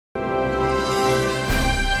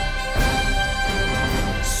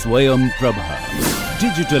Swayam Prabha.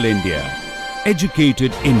 Digital India.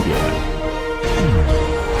 Educated India.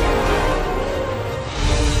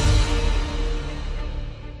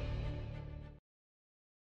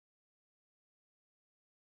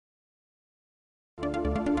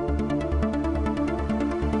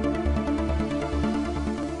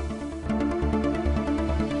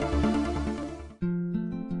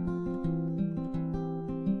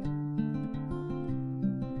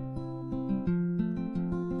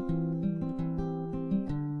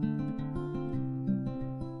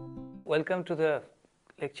 Welcome to the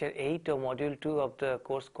lecture 8 or module 2 of the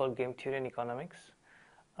course called Game Theory and Economics.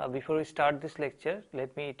 Before we start this lecture,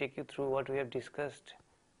 let me take you through what we have discussed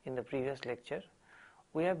in the previous lecture.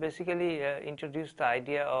 We have basically introduced the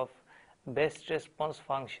idea of best response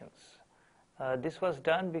functions. This was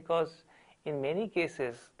done because in many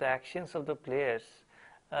cases the actions of the players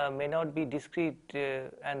may not be discrete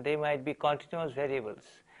and they might be continuous variables,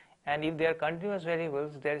 and if they are continuous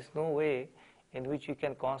variables, there is no way in which you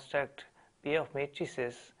can construct payoff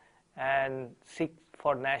matrices and seek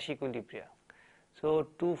for Nash equilibria. So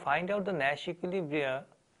to find out the Nash equilibria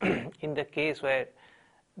in the case where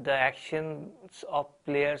the actions of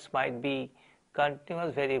players might be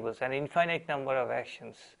continuous variables, an infinite number of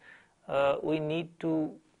actions, we need to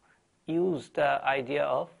use the idea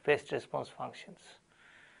of best response functions.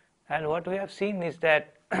 And what we have seen is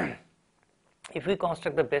that if we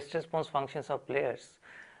construct the best response functions of players,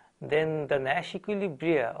 then the Nash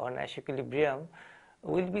equilibria or Nash equilibrium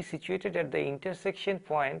will be situated at the intersection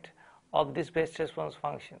point of these best response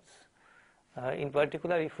functions. In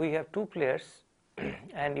particular, if we have two players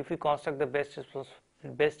and if we construct the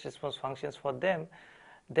best response functions for them,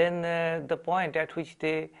 then the point at which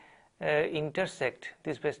they intersect,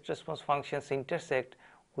 these best response functions intersect,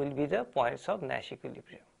 will be the points of Nash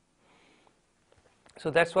equilibrium.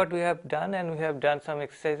 So that's what we have done, and we have done some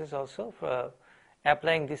exercises also for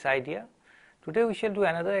applying this idea. Today we shall do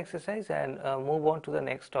another exercise and move on to the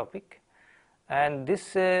next topic. And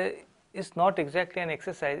this is not exactly an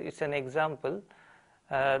exercise, it's an example,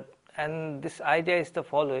 and this idea is the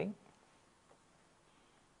following.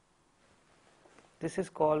 This is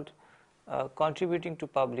called contributing to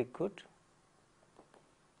public good.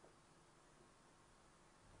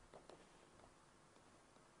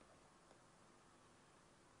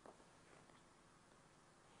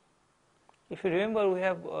 If you remember, we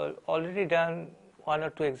have already done one or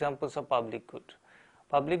two examples of public good.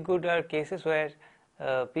 Public good are cases where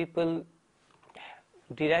people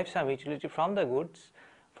derive some utility from the goods,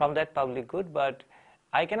 from that public good, but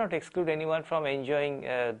I cannot exclude anyone from enjoying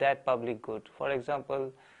that public good. For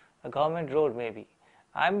example, a government road maybe.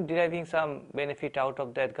 I am deriving some benefit out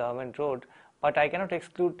of that government road, but I cannot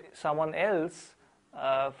exclude someone else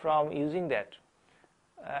from using that.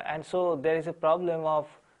 And so there is a problem of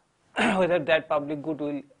whether that public good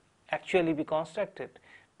will actually be constructed,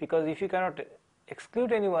 because if you cannot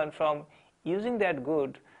exclude anyone from using that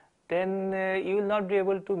good, then you will not be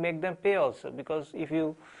able to make them pay also, because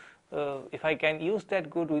if I can use that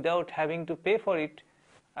good without having to pay for it,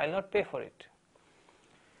 I will not pay for it.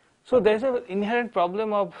 So there is an inherent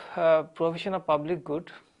problem of provision of public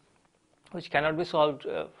good which cannot be solved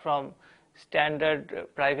from standard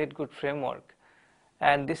private good framework,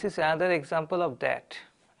 and this is another example of that.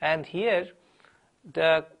 And here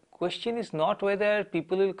the question is not whether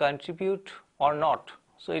people will contribute or not.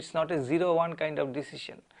 So it's not a 0-1 kind of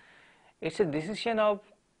decision. It's a decision of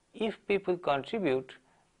if people contribute,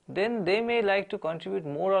 then they may like to contribute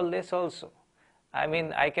more or less also. I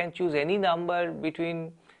mean, I can choose any number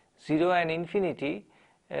between 0 and infinity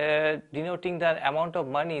denoting the amount of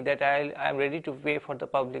money that I am ready to pay for the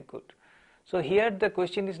public good. So here the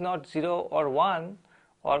question is not 0 or 1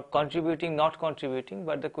 or contributing, not contributing,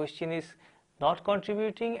 but the question is not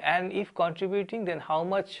contributing, and if contributing, then how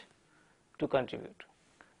much to contribute.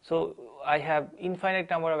 So I have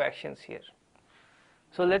infinite number of actions here.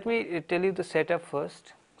 So let me tell you the setup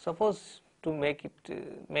first. Suppose, to make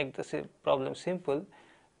the problem simple,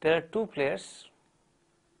 there are two players.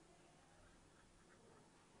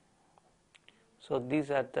 So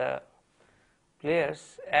these are the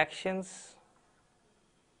players' actions,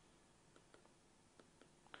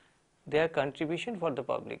 their contribution for the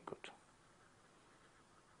public good.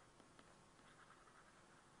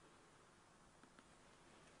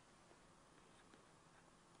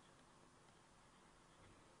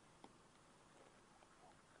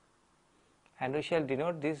 And we shall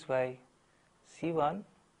denote this by C1,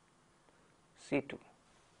 C2.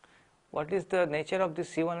 What is the nature of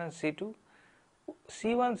this C1 and C2?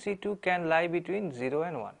 C1, C2 can lie between 0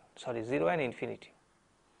 and 1, 0 and infinity.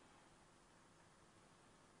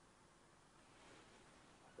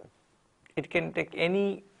 it can take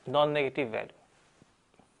any non-negative value.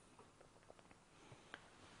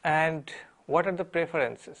 And what are the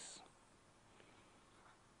preferences?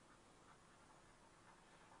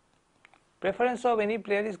 Preference of any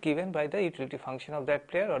player is given by the utility function of that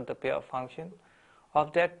player or the payoff function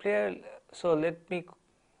of that player. So let me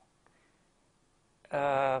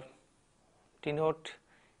denote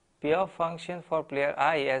payoff function for player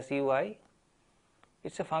I as ui.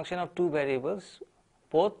 It's a function of two variables,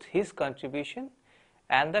 both his contribution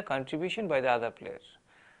and the contribution by the other player.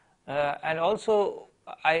 And also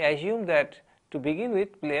I assume that to begin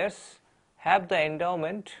with, players have the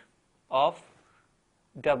endowment of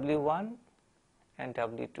W1 and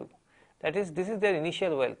W2. That is, this is their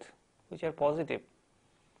initial wealth, which are positive.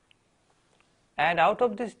 And out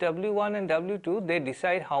of this W1 and W2, they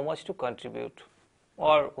decide how much to contribute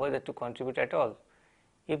or whether to contribute at all.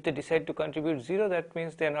 If they decide to contribute 0, that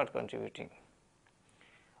means they are not contributing.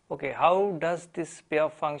 Okay, how does this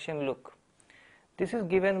payoff function look? This is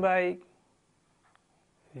given by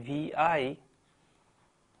Vi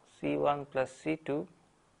C1 plus C2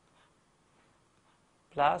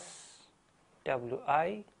 plus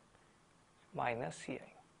Wi minus Ci.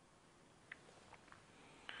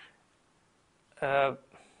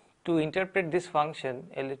 To interpret this function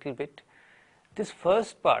a little bit, this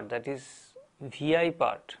first part, that is Vi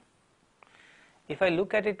part, if I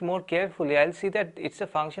look at it more carefully, I will see that it is a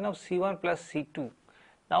function of C1 plus C2.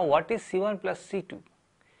 Now what is C1 plus C2?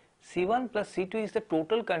 C1 plus C2 is the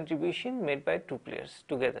total contribution made by two players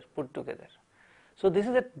together, put together. So this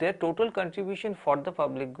is their total contribution for the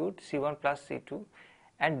public good, C1 plus C2,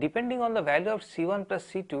 and depending on the value of C1 plus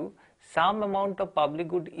C2, some amount of public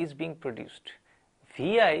good is being produced.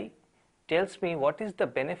 Vi tells me what is the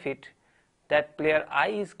benefit that player I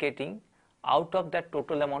is getting out of that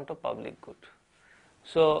total amount of public good.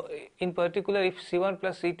 So in particular, if C1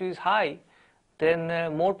 plus C2 is high,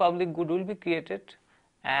 then more public good will be created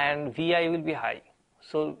and Vi will be high.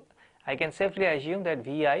 So I can safely assume that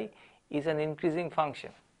Vi is an increasing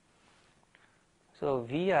function. So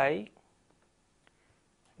Vi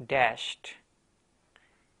dashed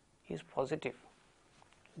is positive.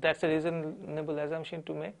 That's a reasonable assumption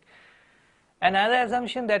to make. Another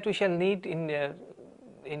assumption that we shall need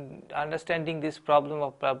in understanding this problem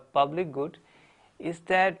of public good is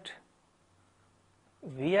that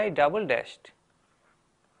Vi double dashed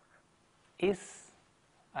is,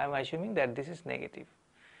 I am assuming that this is negative.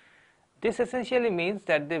 This essentially means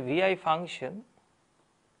that the Vi function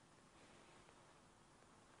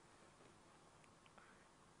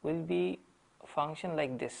will be a function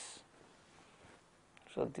like this.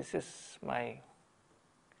 So this is my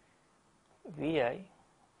Vi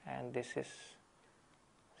and this is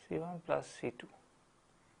C1 plus C2.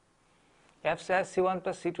 As C1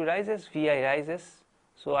 plus C2 rises, Vi rises,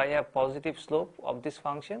 so I have positive slope of this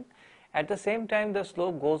function. At the same time, the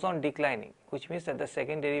slope goes on declining, which means that the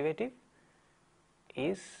second derivative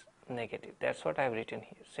is negative. That's what I have written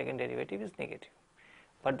here. Second derivative is negative,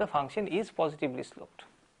 but the function is positively sloped.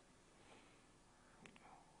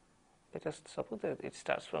 Let us suppose that it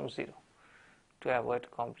starts from 0 to avoid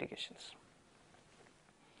complications.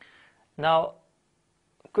 Now,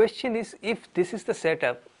 question is, if this is the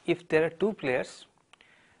setup, if there are two players,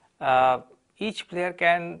 each player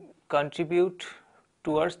can contribute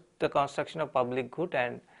towards the construction of public good,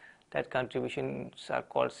 and that contributions are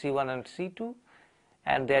called C1 and C2,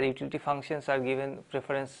 and their utility functions are given,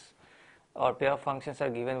 preference or payoff functions are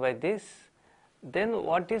given by this. Then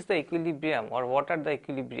what is the equilibrium, or what are the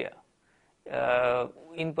equilibria?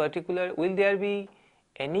 In particular, will there be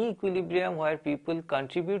any equilibrium where people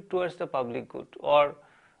contribute towards the public good, or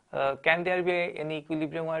can there be any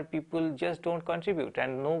equilibrium where people just don't contribute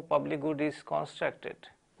and no public good is constructed?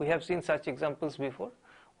 We have seen such examples before,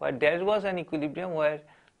 where there was an equilibrium where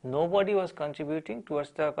nobody was contributing towards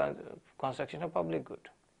the construction of public good.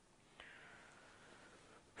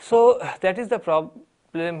 So that is the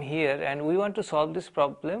problem here, and we want to solve this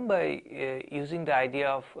problem by using the idea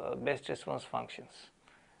of best response functions.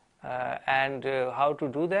 And how to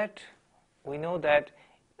do that? We know that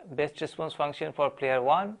best response function for player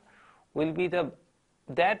 1 will be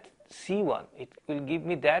that C1. It will give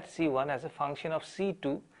me that C1 as a function of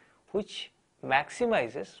C2, which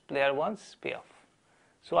maximizes player 1's payoff.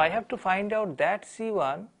 So I have to find out that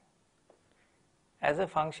C1 as a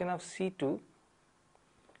function of C2.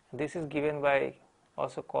 This is given by,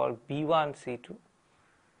 also called B1 C2,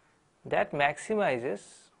 that maximizes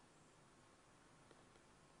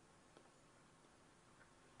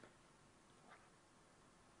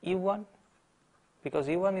U1, because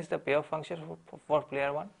U1 is the payoff function for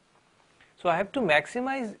player 1. So I have to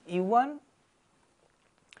maximize U1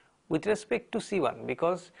 with respect to C1,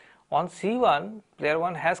 because on C1 player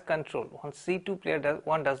 1 has control, on C2 player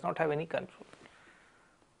 1 does not have any control.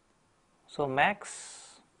 So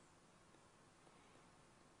max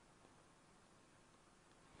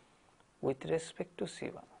with respect to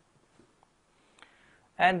C1.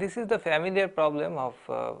 And this is the familiar problem of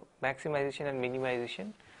maximization and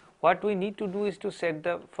minimization. What we need to do is to set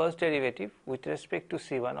the first derivative with respect to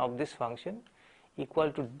C1 of this function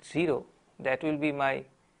equal to 0. That will be my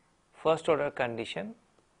first order condition.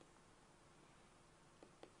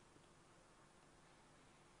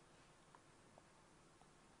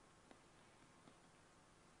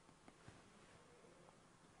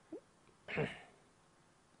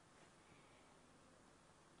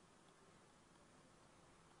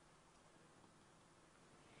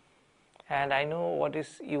 And I know what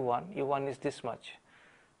is U1. U1 is this much.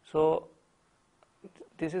 So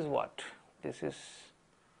this is what? This is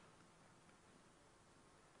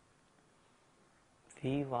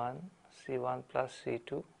V1 C1 plus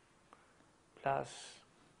C2 plus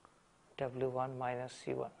W1 minus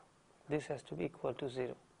C1. This has to be equal to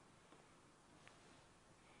 0.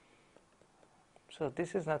 So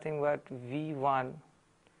this is nothing but V1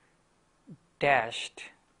 dashed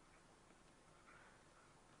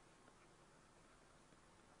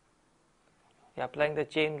applying the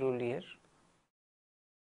chain rule here.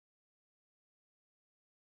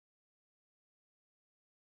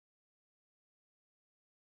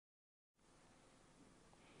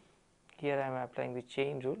 Here I am applying the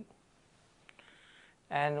chain rule.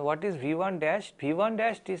 And what is V1 dashed? V1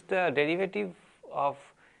 dashed is the derivative of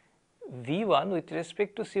V1 with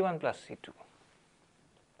respect to C1 plus C2.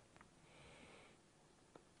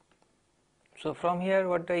 So from here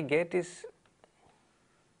what I get is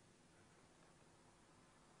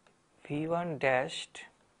V1 dashed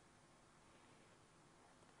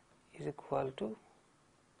is equal to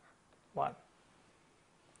 1.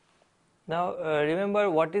 Now remember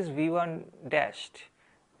what is V1 dashed.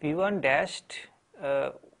 V1 dashed,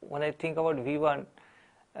 when I think about V1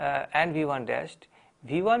 and V1 dashed,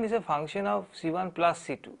 V1 is a function of C1 plus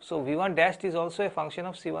C2. So V1 dashed is also a function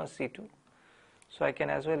of C1 C2. So I can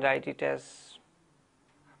as well write it as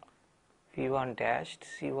V1 dashed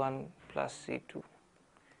C1 plus C2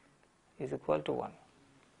 is equal to 1.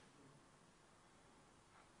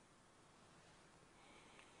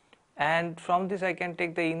 And from this I can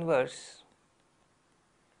take the inverse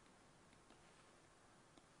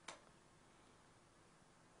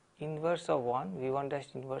of 1, V1 dash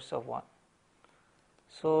inverse of 1.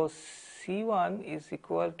 So C1 is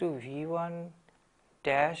equal to V1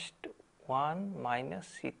 dashed 1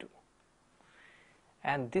 minus C2,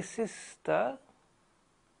 and this is the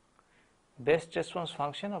best response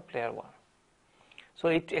function of player 1. So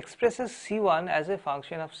it expresses C1 as a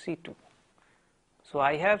function of C2. So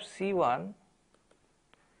I have C1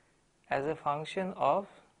 as a function of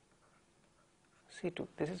C2.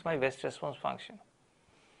 This is my best response function.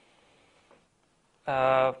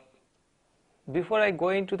 Before I go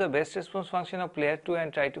into the best response function of player 2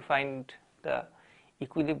 and try to find the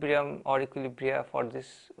equilibrium or equilibria for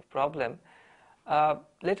this problem,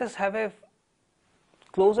 let us have a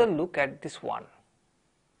closer look at this one.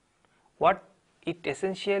 What it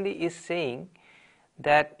essentially is saying,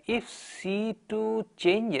 that if C2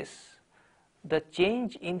 changes, the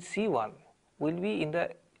change in C1 will be in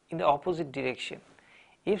the opposite direction.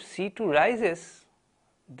 If C2 rises,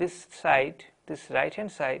 this side, this right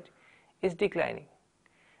hand side is declining,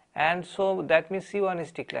 and so that means C1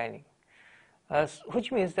 is declining,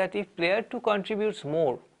 which means that if player 2 contributes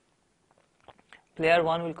more, player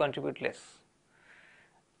 1 will contribute less.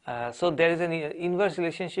 So there is an inverse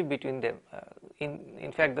relationship between them.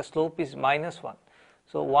 In fact, the slope is -1.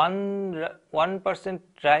 So 1%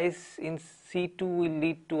 rise in C2 will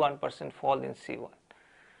lead to 1% fall in C1.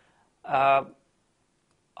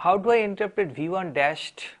 How do I interpret V1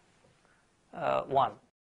 dashed 1?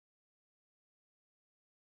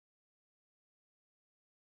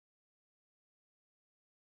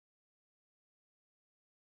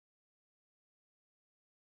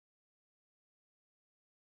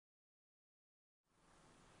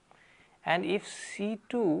 And if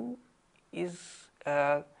C2 is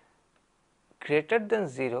greater than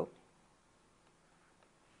 0,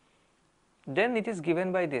 then it is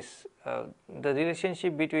given by this. The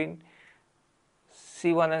relationship between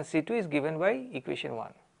C1 and C2 is given by equation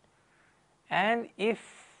 1. And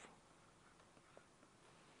if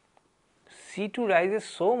C2 rises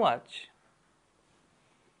so much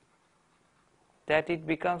that it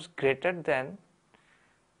becomes greater than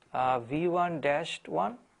V1 dashed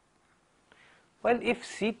 1, well, if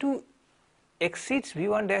C2 exceeds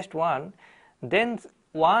V1 dashed 1, then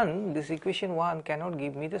 1, this equation 1 cannot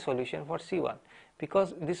give me the solution for C1,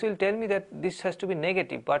 because this will tell me that this has to be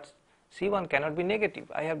negative, but C1 cannot be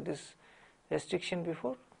negative. I have this restriction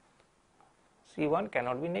before. C1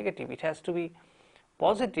 cannot be negative, it has to be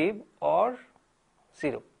positive or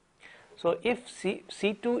 0. So if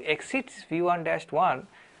C2 exceeds V1 dash 1,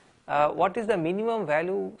 what is the minimum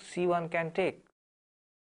value C1 can take?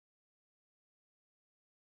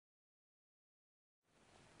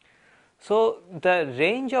 So the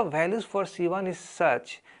range of values for C1 is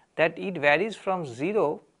such that it varies from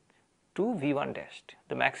 0 to V1 dash.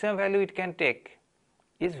 The maximum value it can take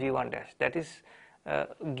is V1 dash. That is,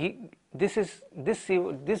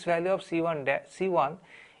 this value of C1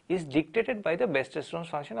 is dictated by the best response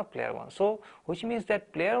function of player 1. So which means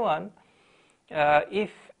that player 1,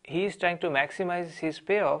 if he is trying to maximize his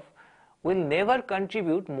payoff, will never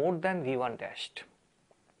contribute more than V1 dashed.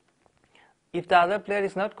 If the other player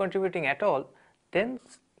is not contributing at all, then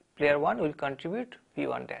player 1 will contribute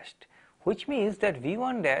V1 dashed, which means that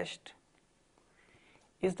V1 dashed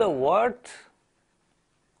is the worth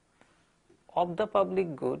of the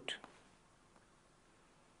public good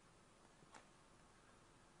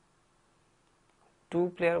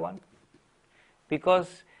to player 1,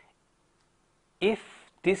 because if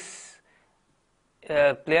this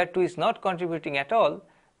player 2 is not contributing at all,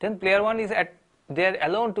 then player 1 is there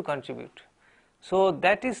alone to contribute. So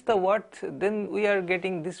that is the worth. Then we are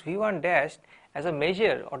getting this V1 dash as a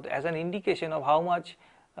measure or as an indication of how much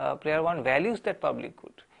player 1 values that public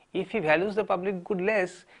good. If he values the public good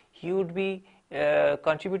less, he would be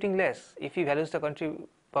contributing less. If he values the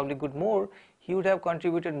public good more, he would have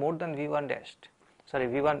contributed more than V1 dashed. Sorry,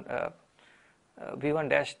 V1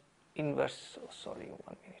 dash inverse. Oh, sorry,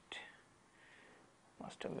 1 minute.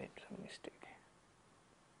 Must have made some mistake.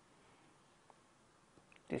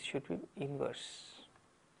 This should be inverse.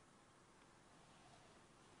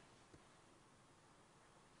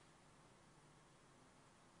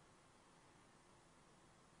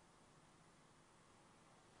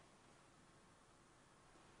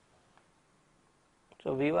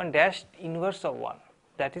 So V1 dash inverse of 1,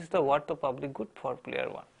 that is the worth of public good for player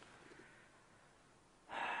 1.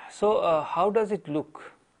 So how does it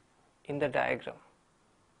look in the diagram?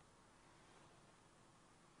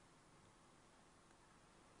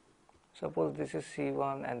 Suppose this is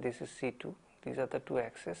C1 and this is C2, these are the two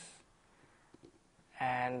axes,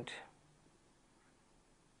 and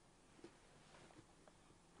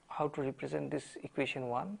how to represent this equation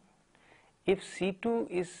 1? If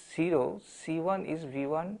C2 is 0, C1 is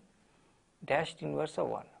V1 dashed inverse of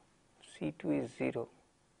 1. C2 is 0.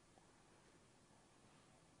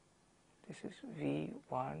 This is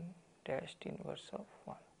V1 dashed inverse of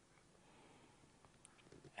 1.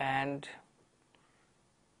 And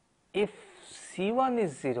if C1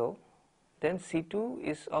 is 0, then C2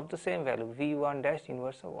 is of the same value, V1 dash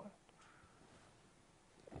inverse of 1.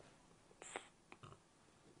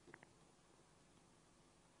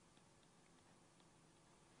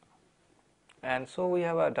 And so we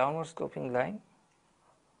have a downward sloping line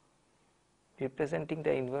representing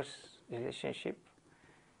the inverse relationship,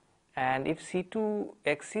 and if C2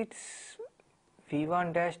 exceeds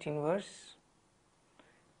V1 dashed inverse,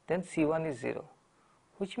 then C1 is 0,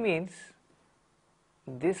 which means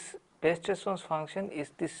this best response function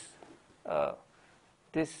is this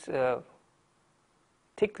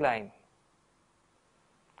thick line.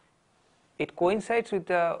 It coincides with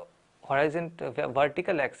the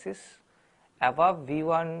vertical axis above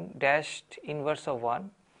V1 dashed inverse of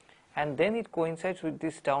 1, and then it coincides with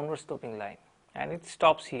this downward sloping line and it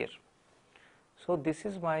stops here. So this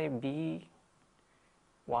is my B1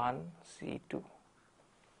 C2.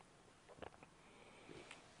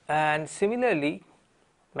 And similarly,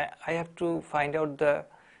 I have to find out the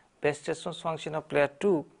best response function of player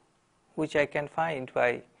 2, which I can find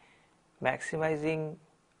by maximizing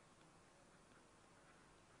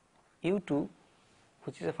U2,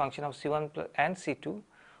 which is a function of C1 and C2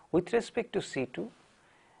 with respect to C2,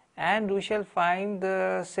 and we shall find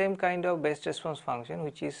the same kind of best response function,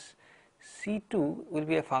 which is C2 will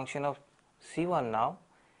be a function of C1 now.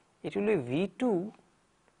 It will be V2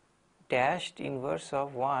 dashed inverse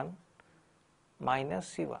of 1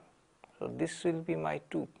 minus C1. So this will be my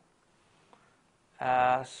 2.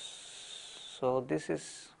 So this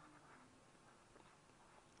is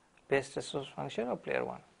best response function of player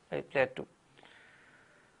 1, player 2.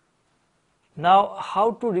 Now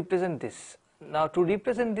how to represent this? Now to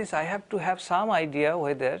represent this, I have to have some idea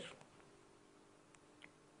whether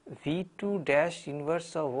V2 dash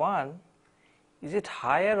inverse of 1 is it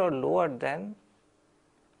higher or lower than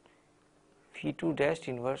V2 dash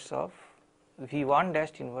inverse of V1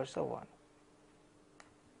 dash inverse of 1.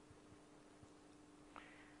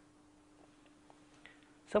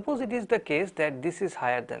 Suppose it is the case that this is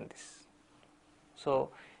higher than this. So,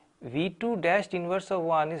 V2 dashed inverse of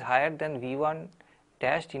 1 is higher than V1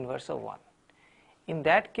 dashed inverse of 1. In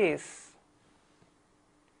that case,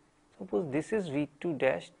 suppose this is V2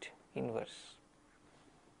 dashed inverse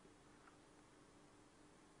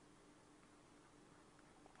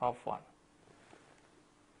of 1.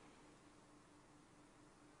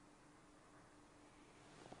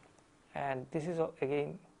 And this is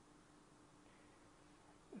again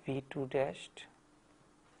V2 dashed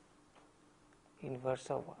inverse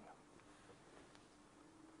of 1.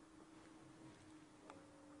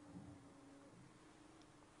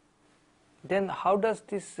 Then how does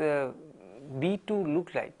this B2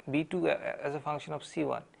 look like? B2 as a function of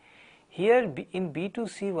C1. Here in B2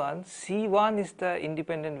 C1, C1 is the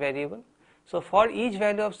independent variable. So for each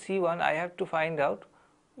value of C1, I have to find out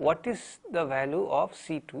what is the value of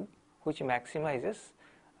C2, which maximizes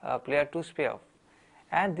player 2's payoff.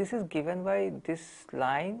 And this is given by this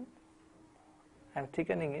line, I am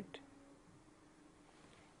thickening it,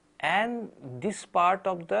 and this part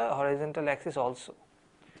of the horizontal axis also.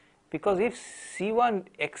 Because if C1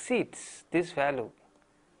 exceeds this value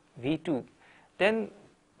V2, then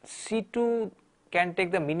C2 can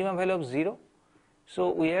take the minimum value of 0.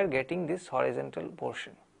 So we are getting this horizontal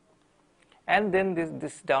portion, and then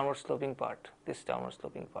this downward sloping part,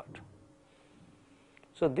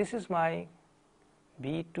 So this is my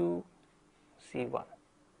B2 C1.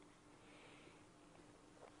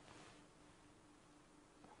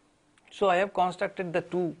 So I have constructed the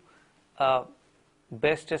two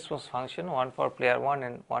best response function, one for player 1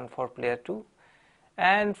 and one for player 2,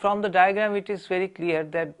 and from the diagram it is very clear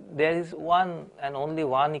that there is one and only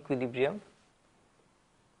one equilibrium,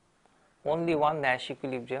 only one Nash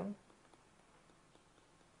equilibrium,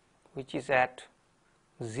 which is at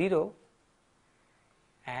 0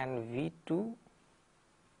 and V2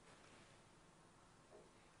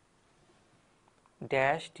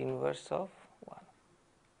 dashed inverse of 1.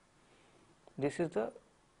 This is the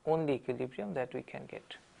only equilibrium that we can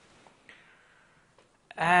get.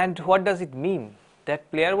 And what does it mean?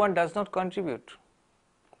 That player 1 does not contribute.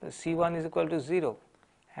 C1 is equal to 0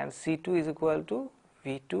 and C2 is equal to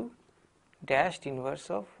V2 dashed inverse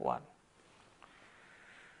of 1.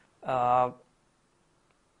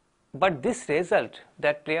 But this result,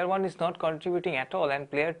 that player 1 is not contributing at all and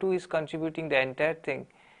player 2 is contributing the entire thing,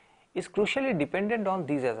 is crucially dependent on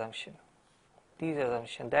these assumptions.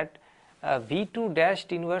 That V2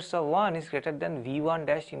 dashed inverse of 1 is greater than V1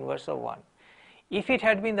 dashed inverse of 1. If it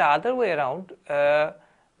had been the other way around,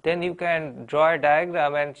 then you can draw a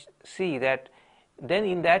diagram and see that then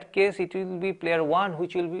in that case it will be player 1 who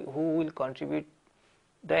will contribute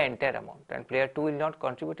the entire amount, and player 2 will not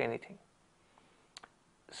contribute anything.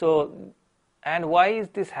 So, and why is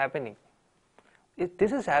this happening?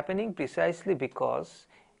 This is happening precisely because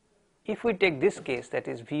if we take this case, that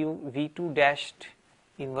is V2 dashed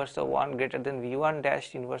inverse of 1 greater than V1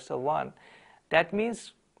 dashed inverse of 1, that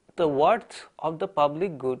means the worth of the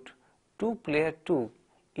public good to player 2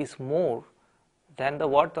 is more than the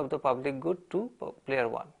worth of the public good to player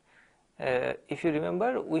 1. If you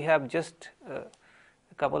remember, we have just a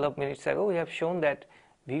couple of minutes ago we have shown that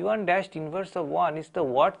V1 dashed inverse of 1 is the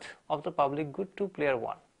worth of the public good to player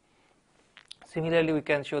 1. Similarly, we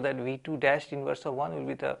can show that V2 dashed inverse of 1 will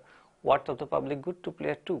be the worth of the public good to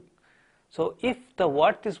player 2. So if the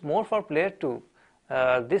worth is more for player 2,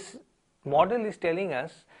 this model is telling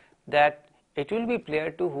us that it will be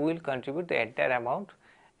player 2 who will contribute the entire amount,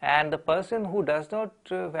 and the person who does not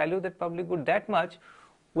value that public good that much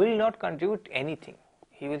will not contribute anything.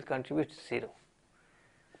 He will contribute 0.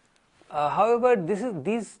 However,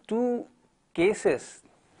 these two cases,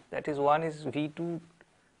 that is, one is V2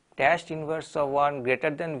 dashed inverse of 1 greater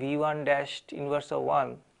than V1 dashed inverse of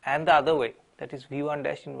 1, and the other way, that is V1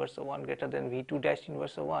 dashed inverse of 1 greater than V2 dashed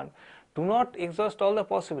inverse of 1, do not exhaust all the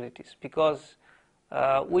possibilities, because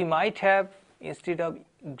we might have, instead of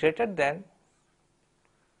greater than,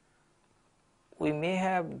 we may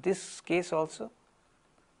have this case also.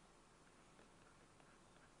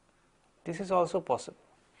 This is also possible.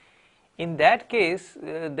 In that case,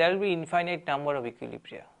 there will be infinite number of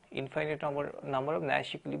equilibria, infinite number of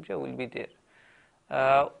Nash equilibria will be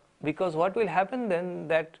there, because what will happen then,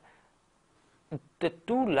 that the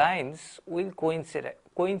two lines will coincide,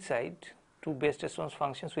 two best response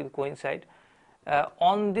functions will coincide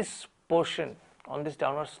on this portion, on this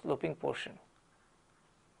downward sloping portion,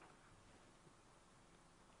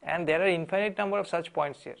 and there are infinite number of such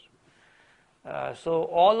points here. So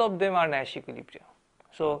all of them are Nash equilibria.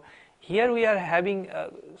 So here we are having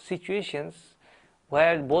situations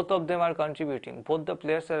where both of them are contributing, both the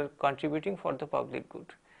players are contributing for the public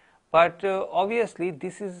good. But obviously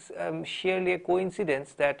this is sheerly a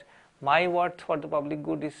coincidence that my worth for the public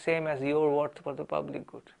good is same as your worth for the public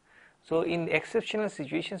good. So in exceptional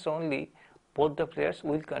situations only both the players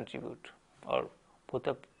will contribute, or both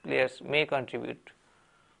the players may contribute.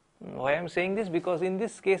 Why I am saying this? Because in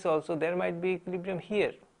this case also there might be equilibrium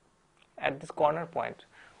here at this corner point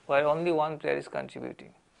where only one player is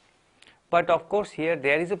contributing. But of course here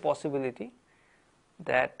there is a possibility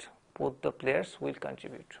that both the players will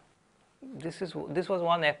contribute. This was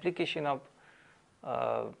one application of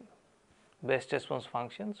best response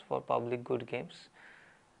functions for public good games.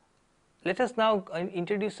 Let us now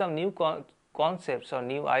introduce some new concepts or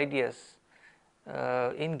new ideas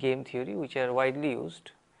in game theory which are widely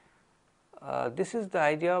used. This is the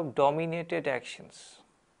idea of dominated actions.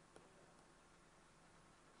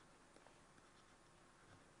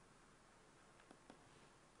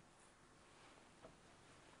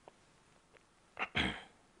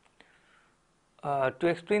 To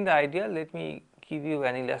explain the idea, let me give you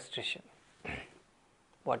an illustration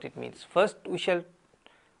what it means. First we shall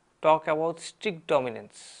talk about strict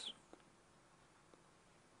dominance.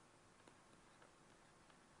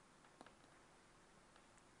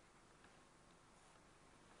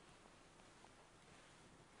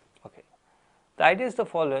 Okay. The idea is the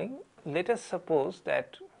following. Let us suppose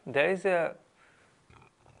that there is a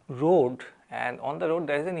road and on the road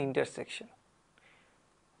there is an intersection.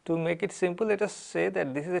 To make it simple, let us say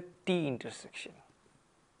that this is a T intersection.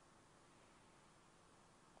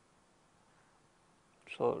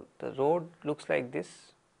 So the road looks like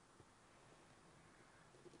this,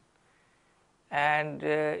 and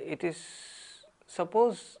it is,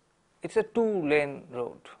 suppose it is a 2-lane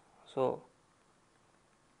road. So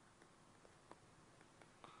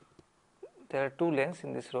there are 2 lanes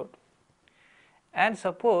in this road, and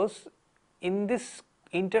suppose in this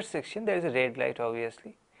intersection there is a red light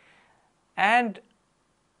obviously, and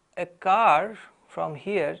a car from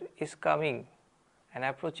here is coming and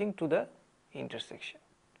approaching to the intersection.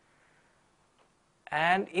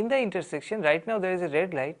 And in the intersection right now there is a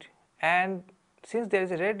red light, and since there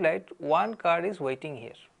is a red light, one car is waiting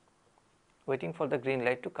here, waiting for the green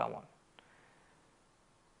light to come on.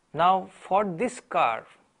 Now for this car,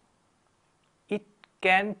 it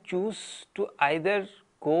can choose to either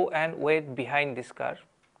go and wait behind this car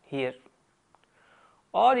here,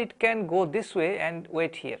 or it can go this way and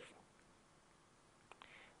wait here.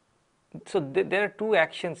 So there are 2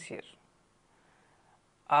 actions here.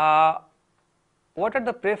 What are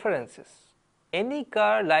the preferences? Any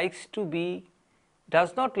car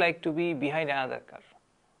does not like to be behind another car,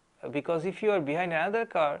 because if you are behind another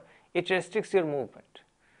car, it restricts your movement.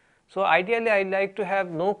 So ideally I like to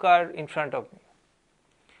have no car in front of me,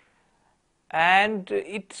 and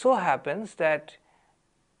it so happens that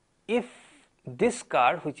if this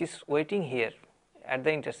car which is waiting here at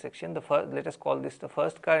the intersection, let us call this the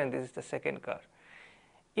first car and this is the second car.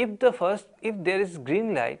 If there is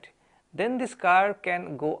green light, then this car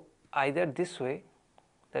can go either this way,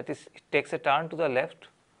 that is, it takes a turn to the left,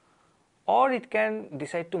 or it can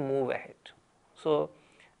decide to move ahead. So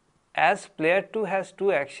as player 2 has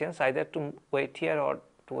 2 actions, either to wait here or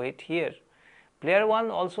to wait here, player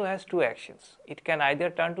 1 also has 2 actions. It can either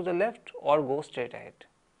turn to the left or go straight ahead.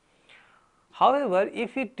 However,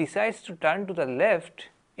 if it decides to turn to the left,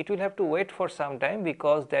 it will have to wait for some time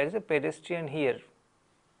because there is a pedestrian here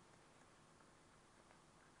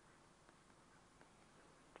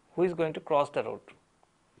who is going to cross the road.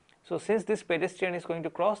 So since this pedestrian is going to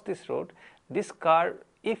cross this road, this car,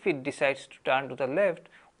 if it decides to turn to the left,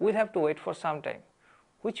 will have to wait for some time,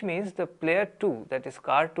 which means the player 2, that is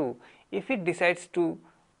car 2, if it decides to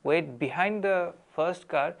wait behind the first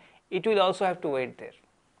car, it will also have to wait there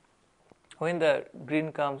when the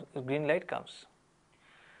green light comes.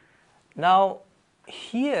 Now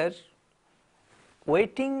here,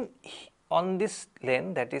 waiting on this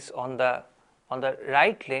lane, that is on the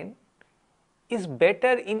right lane, is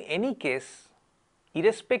better in any case,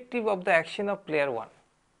 irrespective of the action of player 1,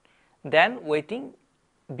 than waiting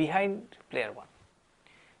behind player 1.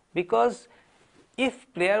 Because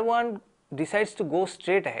if player 1 decides to go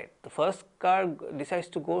straight ahead, the first car decides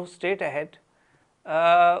to go straight ahead,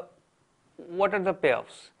 what are the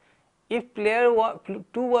payoffs? If player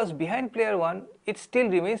 2 was behind player 1, it still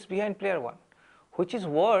remains behind player 1, which is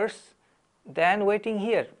worse than waiting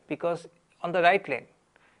here, because on the right lane,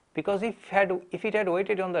 because if it had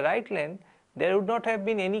waited on the right lane, there would not have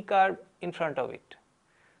been any car in front of it.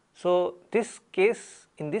 So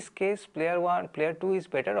in this case player 2 is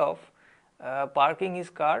better off parking his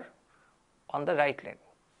car on the right lane.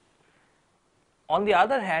 On the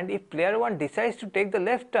other hand, if player 1 decides to take the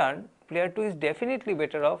left turn, player 2 is definitely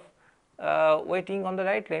better off waiting on the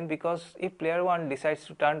right lane, because if player 1 decides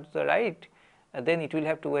to turn to the right, then it will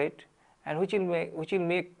have to wait, and which will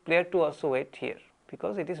make player 2 also wait here,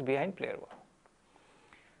 because it is behind player 1.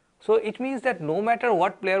 So it means that no matter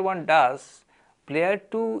what player 1 does, player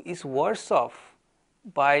 2 is worse off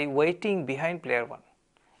by waiting behind player 1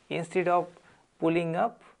 instead of pulling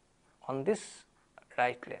up on this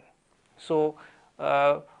right lane. So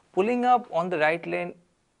pulling up on the right lane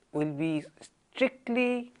will be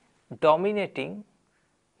strictly dominating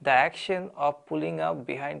the action of pulling up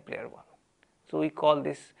behind player 1. So we call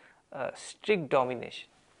this strict domination.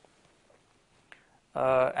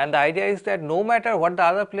 And the idea is that no matter what the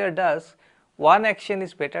other player does, one action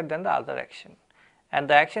is better than the other action, and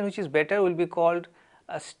the action which is better will be called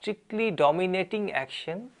a strictly dominating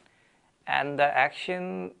action, and the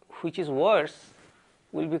action which is worse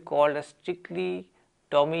will be called a strictly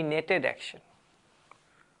dominated action.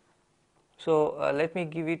 So let me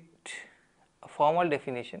give it a formal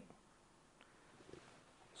definition.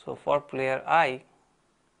 So for player I,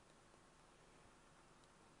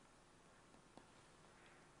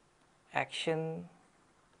 action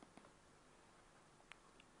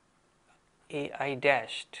AI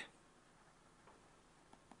dashed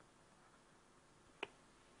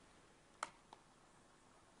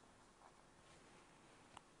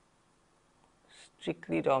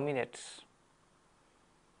strictly dominates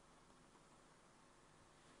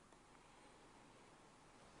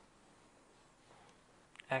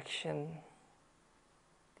action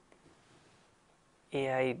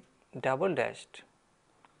AI double dashed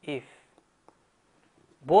if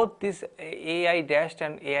both this AI dashed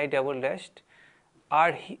and AI double dashed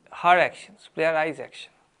are her actions, player I's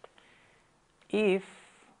action. If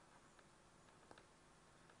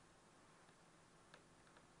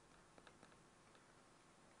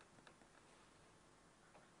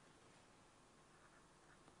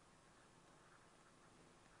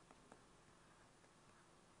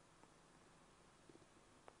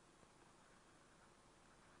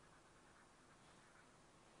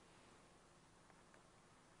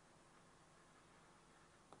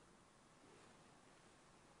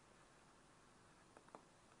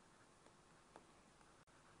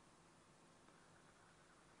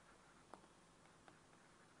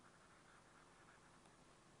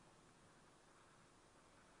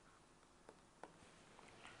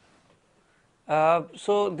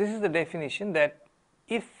so this is the definition, that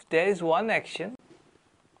if there is one action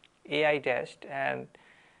AI dashed and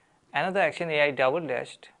another action AI double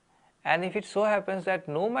dashed, and if it so happens that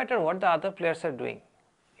no matter what the other players are doing,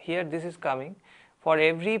 here this is coming for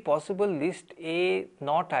every possible list A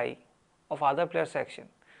not I of other players' action.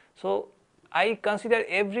 So I consider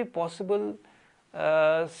every possible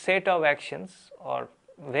set of actions or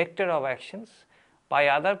vector of actions by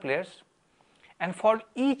other players, and for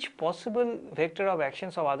each possible vector of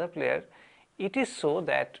actions of other player, it is so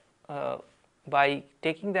that by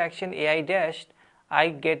taking the action AI dashed, I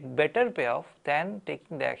get better payoff than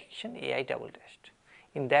taking the action AI double dashed.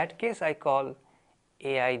 In that case, I call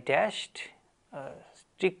AI dashed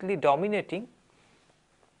strictly dominating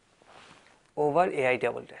over AI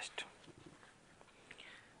double dashed.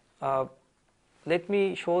 Let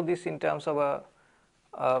me show this in terms of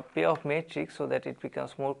a payoff matrix so that it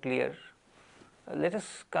becomes more clear. Let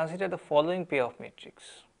us consider the following payoff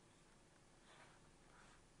matrix.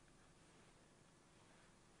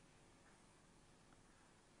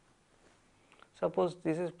 Suppose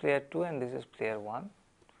this is player 2 and this is player 1,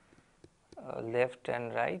 left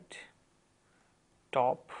and right,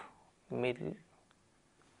 top, middle,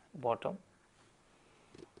 bottom,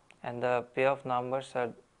 and the payoff numbers are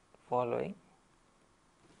following.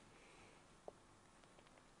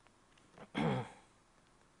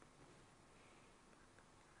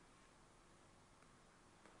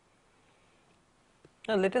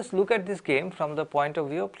 Now let us look at this game from the point of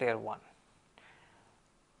view of player 1.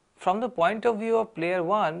 From the point of view of player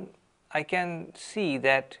 1, I can see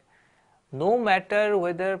that no matter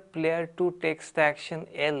whether player 2 takes the action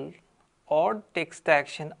L or takes the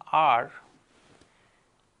action R,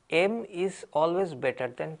 M is always better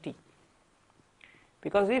than T,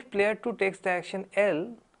 because if player 2 takes the action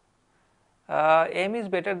L, M is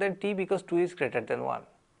better than T because 2 is greater than 1.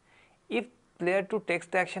 If player 2 takes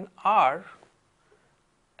the action R,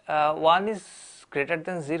 1 is greater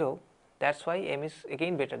than 0, that is why M is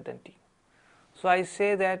again better than T. So I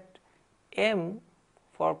say that M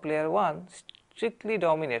for player 1 strictly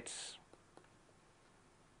dominates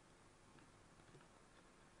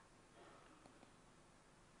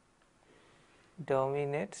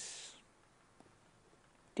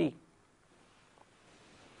T.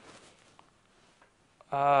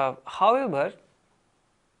 However,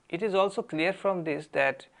 it is also clear from this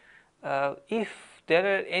that if there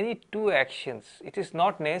are any two actions, it is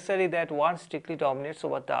not necessary that one strictly dominates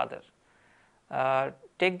over the other.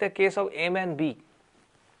 Take the case of M and B.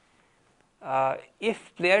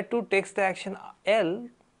 If player 2 takes the action L,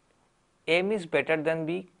 M is better than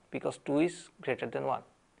B because 2 is greater than 1.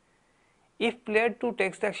 If player 2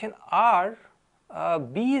 takes the action R,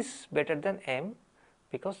 B is better than M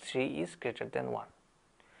because 3 is greater than 1.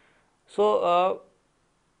 So,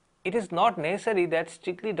 it is not necessary that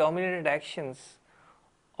strictly dominated actions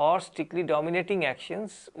or strictly dominating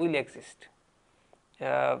actions will exist.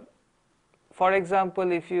 For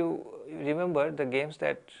example, if you remember the games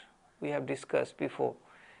that we have discussed before,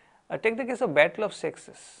 take the case of battle of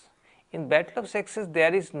sexes. In battle of sexes,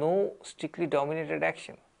 there is no strictly dominated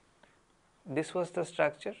action. This was the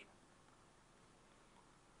structure.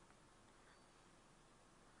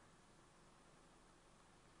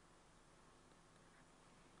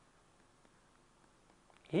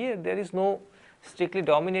 Here there is no strictly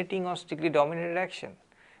dominating or strictly dominated action,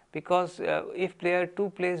 because if player 2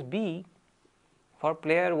 plays B, for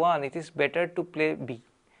player 1 it is better to play B.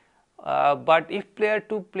 But if player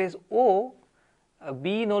 2 plays O,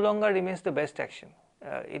 B no longer remains the best action,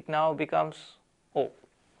 it now becomes O.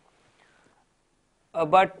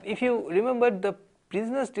 But if you remember the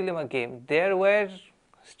prisoner's dilemma game, there were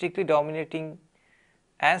strictly dominating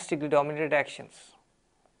and strictly dominated actions.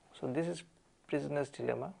 So, this is prisoner's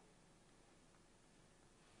dilemma.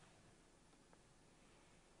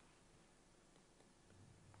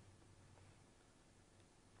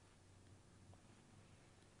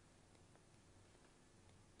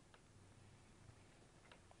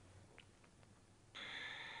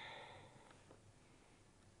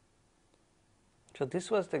 So,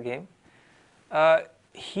 this was the game.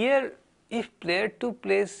 Here if player 2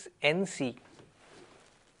 plays NC,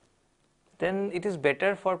 then it is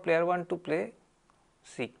better for player 1 to play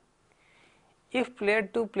C. If player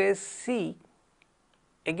 2 plays C,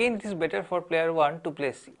 again it is better for player 1 to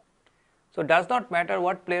play C. So, does not matter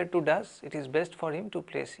what player 2 does, it is best for him to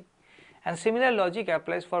play C. And similar logic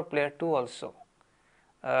applies for player 2 also.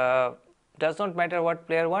 Does not matter what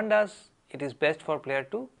player 1 does, it is best for player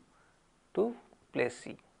 2 to play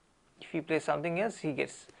C. If he plays something else, he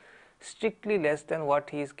gets strictly less than what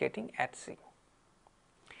he is getting at C.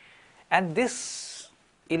 And this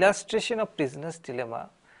illustration of prisoner's dilemma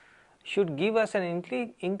should give us an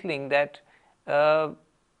inkling that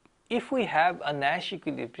if we have a Nash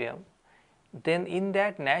equilibrium, then in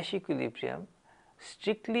that Nash equilibrium,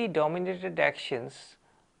 strictly dominated actions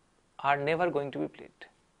are never going to be played,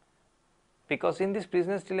 because in this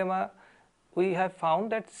prisoner's dilemma we have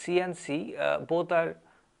found that C and C both are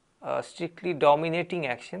strictly dominating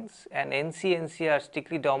actions, and NC and C are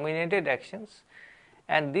strictly dominated actions,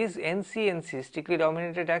 and these NC and C strictly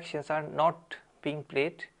dominated actions are not being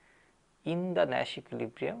played in the Nash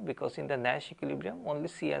equilibrium, because in the Nash equilibrium only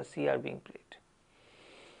C and C are being played.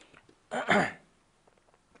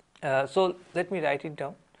 So, let me write it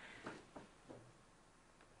down.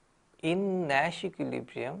 In Nash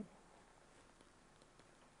equilibrium,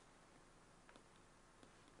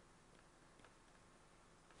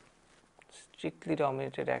 strictly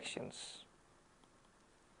dominated actions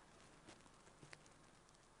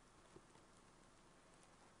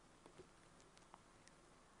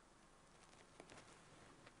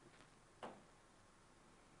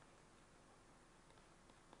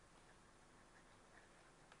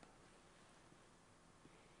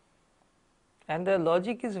and the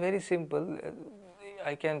logic is very simple.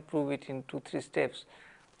 I can prove it in 2-3 steps.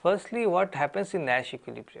 Firstly, what happens in Nash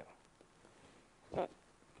equilibrium?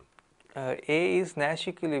 A is Nash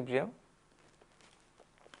equilibrium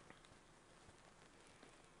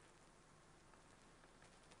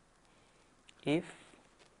if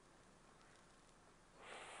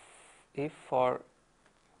for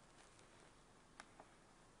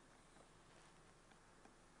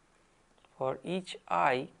each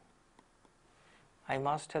I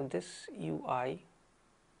must have this ui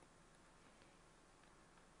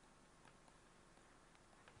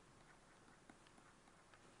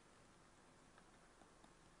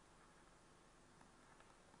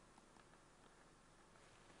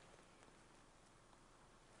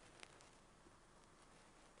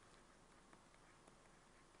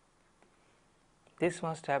This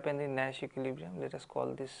must happen in Nash equilibrium. Let us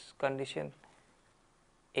call this condition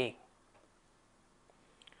A.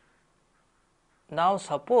 Now,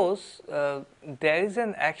 suppose there is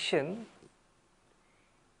an action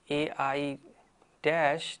AI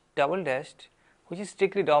dash double dashed which is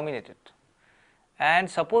strictly dominated, and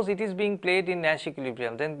suppose it is being played in Nash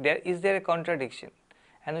equilibrium, then is there a contradiction?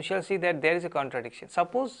 and we shall see that there is a contradiction.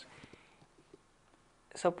 Suppose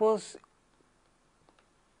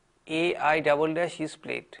AI double dash is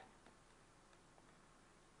played,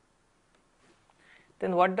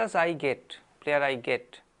 then what does I get, player I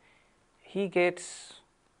get? He gets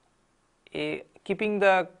a, keeping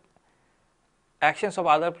the actions of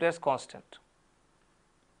other players constant.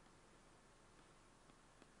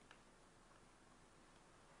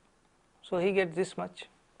 So he gets this much.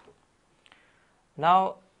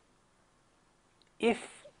 Now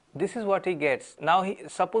if this is what he gets, now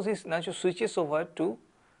suppose he now switches over to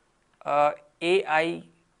AI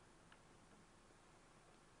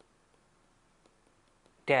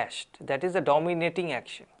dashed, that is the dominating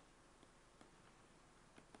action.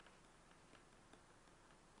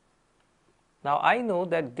 Now I know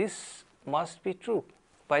that this must be true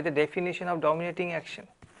by the definition of dominating action,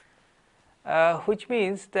 which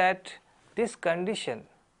means that this condition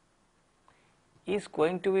is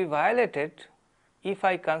going to be violated if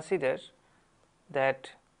I consider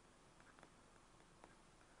that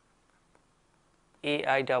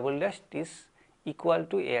AI double dash is equal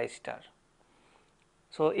to AI star.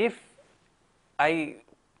 So if I,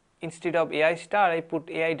 instead of AI star, I put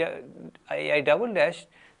AI double dash,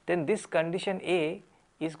 then this condition A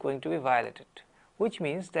is going to be violated, which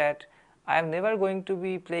means that I am never going to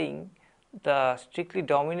be playing the strictly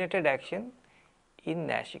dominated action in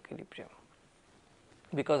Nash equilibrium,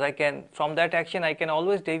 because I can, from that action I can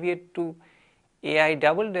always deviate to AI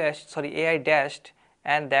double dash, sorry, AI dashed,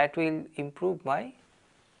 and that will improve my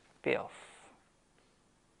payoff.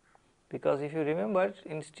 Because if you remember,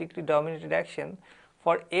 in strictly dominated action,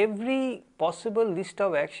 for every possible list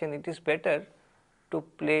of action, it is better to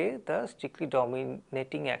play the strictly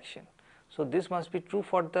dominating action. So this must be true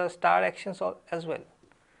for the star actions as well,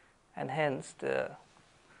 and hence the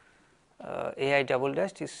AI double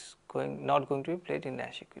dash is not going to be played in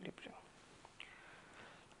Nash equilibrium.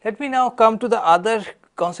 Let me now come to the other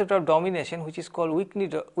concept of domination, which is called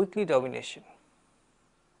weakly domination.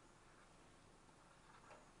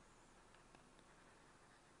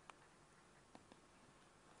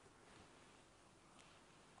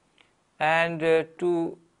 And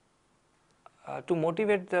to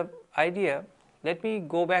motivate the idea, let me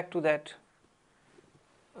go back to that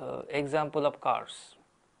example of cars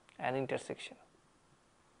and intersection.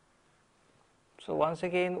 So once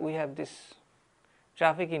again we have this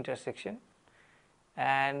traffic intersection,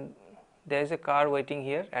 and there is a car waiting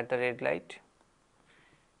here at the red light,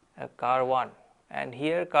 car 1, and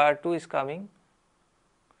here car 2 is coming.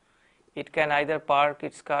 It can either park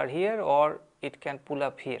its car here or it can pull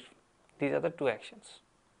up here. These are the two actions.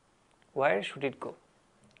 Where should it go?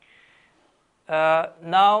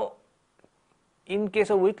 Now in case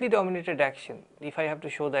of weakly dominated action, if I have to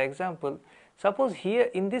show the example, suppose here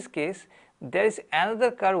in this case there is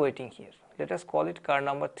another car waiting here. Let us call it car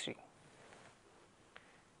number 3.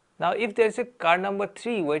 Now if there is a car number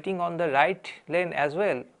 3 waiting on the right lane as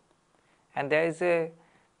well, and there is a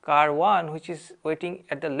car 1 which is waiting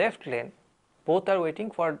at the left lane, both are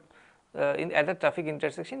waiting for at the traffic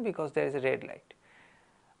intersection because there is a red light,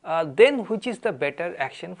 then which is the better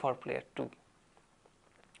action for player 2?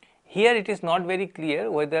 Here it is not very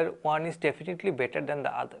clear whether one is definitely better than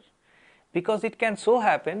the other, because it can so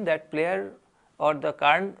happen that player or the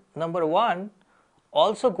car number 1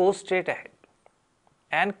 also goes straight ahead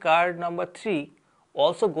and car number 3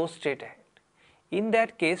 also goes straight ahead. In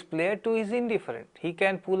that case player 2 is indifferent, he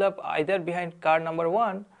can pull up either behind car number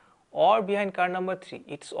 1 or behind car number 3,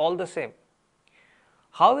 it is all the same.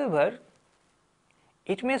 However,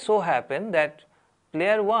 it may so happen that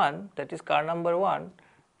player 1, that is car number 1,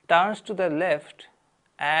 turns to the left,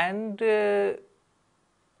 and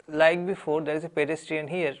like before there is a pedestrian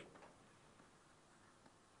here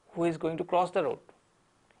who is going to cross the road,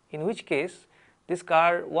 in which case this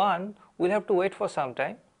car 1 will have to wait for some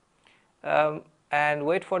time and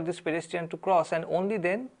wait for this pedestrian to cross, and only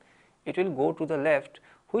then it will go to the left,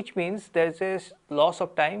 which means there is a loss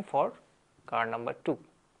of time for car number 2,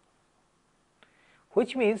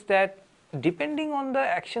 which means that depending on the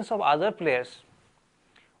actions of other players,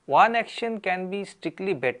 one action can be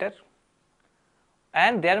strictly better,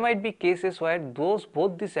 and there might be cases where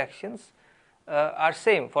both these actions are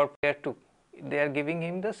same for player 2, they are giving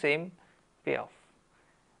him the same payoff.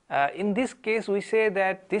 In this case we say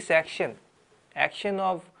that this action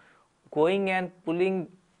of going and pulling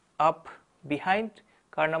up behind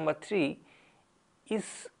car number 3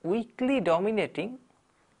 is weakly dominating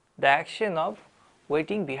the action of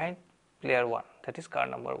waiting behind player 1, that is car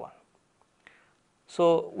number 1.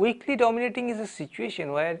 So weakly dominating is a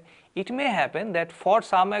situation where it may happen that for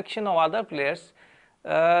some action of other players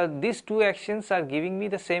these two actions are giving me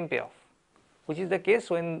the same payoff, which is the case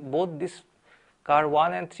when both this car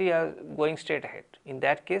 1 and 3 are going straight ahead. In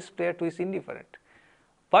that case, player 2 is indifferent.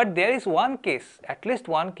 But there is one case, at least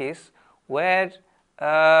one case, where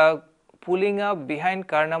pulling up behind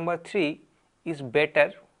car number 3 is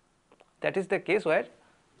better. That is the case where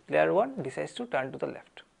player 1 decides to turn to the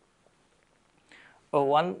left.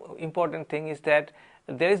 One important thing is that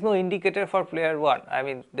there is no indicator for player 1. I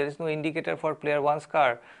mean, there is no indicator for player 1's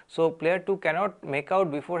car. So, player 2 cannot make out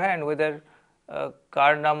beforehand whether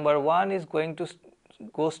car number 1 is going to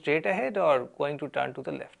go straight ahead or going to turn to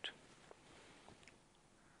the left.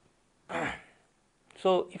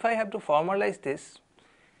 So, if I have to formalize this,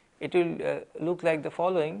 it will look like the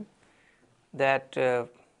following, that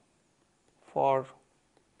for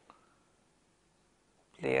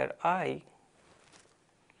player I,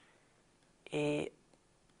 A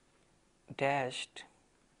dashed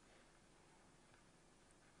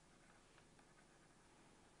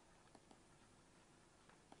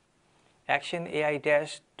action AI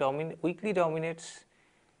dash weakly dominates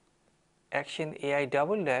action AI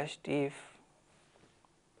double dashed if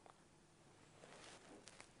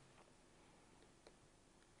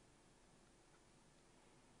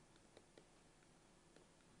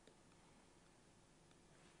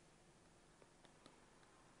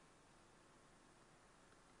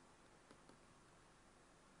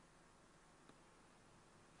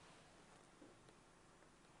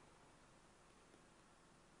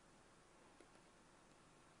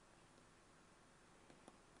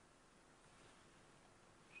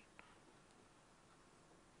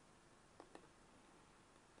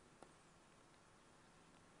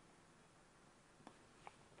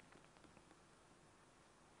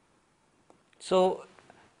so,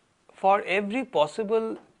 for every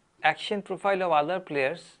possible action profile of other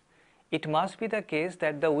players, it must be the case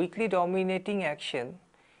that the weakly dominating action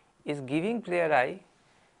is giving player I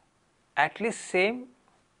at least same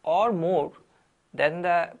or more than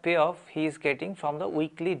the payoff he is getting from the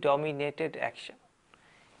weakly dominated action.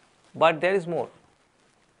 But there is more,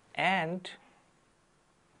 and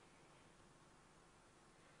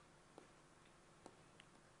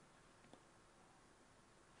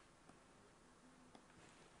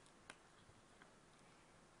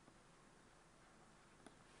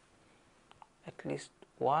at least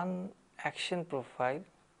one action profile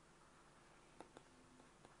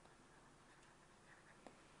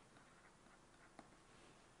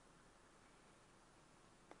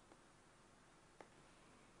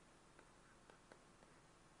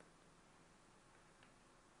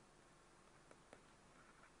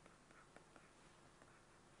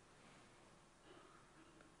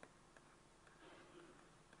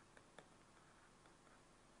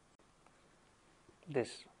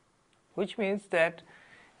this, which means that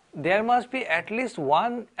there must be at least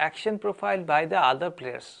one action profile by the other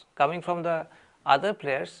players, coming from the other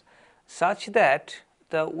players, such that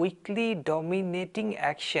the weakly dominating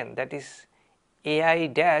action, that is AI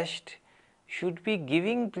dashed, should be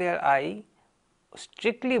giving player I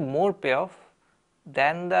strictly more payoff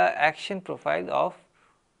than the action profile of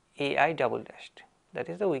AI double dashed, that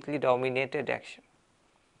is the weakly dominated action.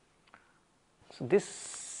 So, this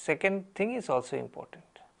second thing is also important.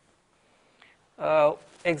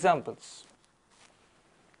 Examples.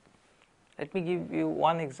 Let me give you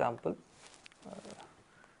one example.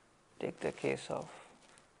 Take the case of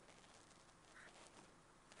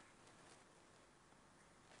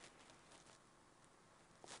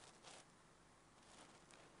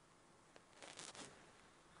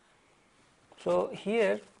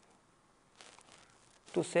here,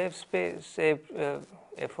 to save space, save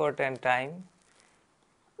effort and time,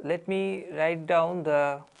 let me write down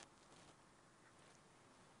the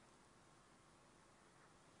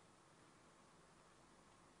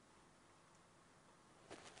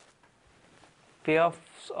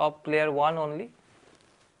payoffs of player 1 only.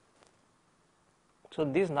 So,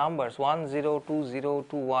 these numbers 1 0 2 0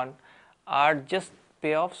 2 1 are just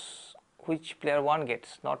payoffs which player 1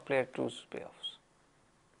 gets, not player 2's payoffs.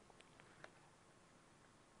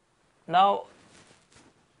 Now,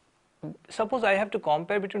 suppose I have to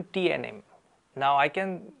compare between T and M. Now, I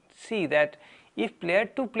can see that if player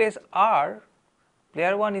 2 plays R,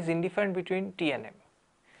 player 1 is indifferent between T and M.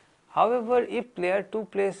 However, if player 2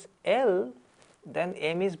 plays L, then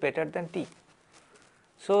M is better than T.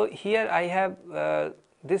 So, here I have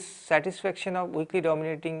this satisfaction of weakly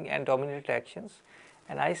dominating and dominated actions,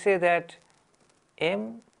 and I say that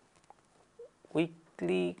M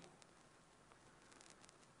weakly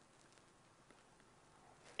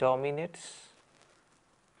dominates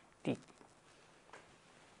T,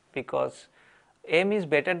 because M is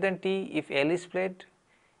better than T if L is played.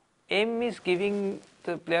 M is giving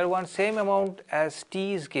the player 1 same amount as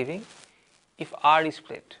T is giving if R is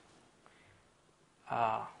played.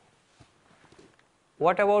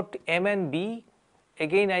 What about M and B?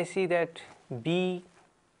 Again I see that B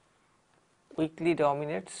weakly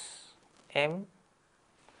dominates M,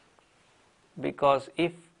 because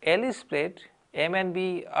if L is played, M and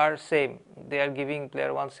B are same, they are giving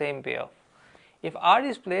player 1 same payoff. If R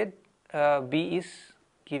is played, B is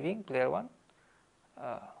giving player 1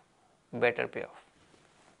 better payoff.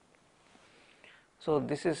 So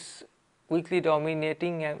this is weakly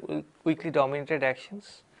dominating and weakly dominated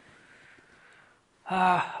actions.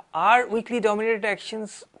 Are weakly dominated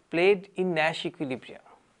actions played in Nash equilibrium?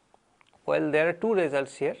 Well, there are two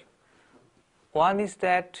results here. One is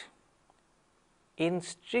that in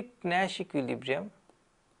strict Nash equilibrium,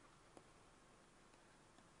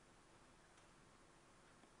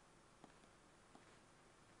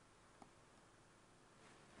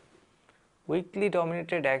 weakly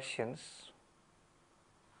dominated actions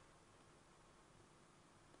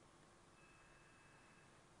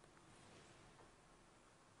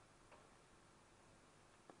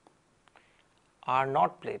are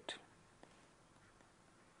not played.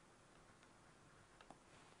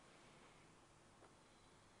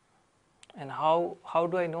 And how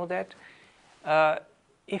do I know that?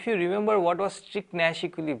 If you remember what was strict Nash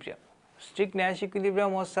equilibrium, strict Nash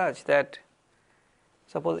equilibrium was such that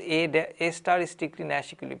suppose A star is strictly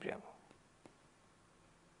Nash equilibrium.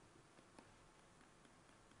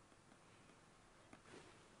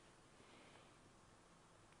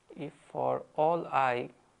 If for all I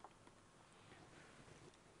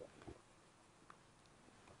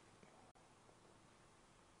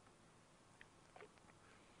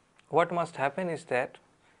what must happen is that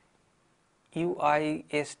ui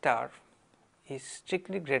A star is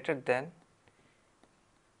strictly greater than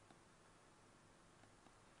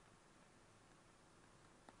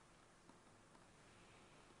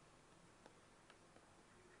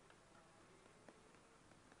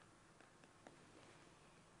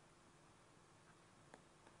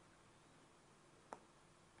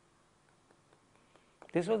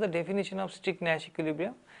this was the definition of strict Nash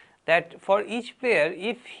equilibrium, that for each player,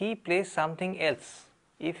 if he plays something else,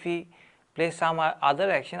 if he plays some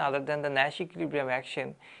other action other than the Nash equilibrium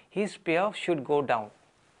action, his payoff should go down.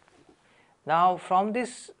 Now from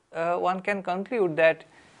this one can conclude that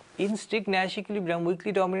in strict Nash equilibrium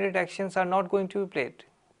weakly dominated actions are not going to be played,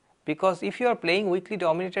 because if you are playing weakly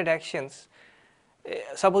dominated actions,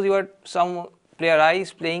 suppose you are some player I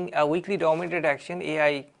is playing a weakly dominated action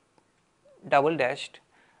AI double dashed,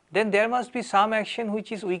 then there must be some action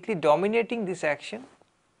which is weakly dominating this action,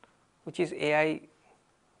 which is AI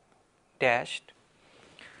dashed.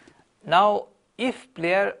 Now if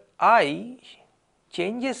player I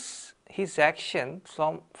changes his action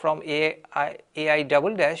from AI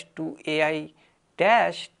double dash to AI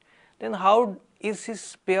dashed, then how is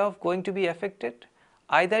his payoff going to be affected?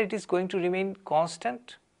 Either it is going to remain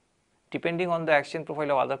constant depending on the action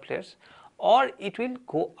profile of other players, or it will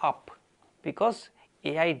go up, because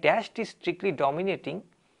AI dashed is strictly dominating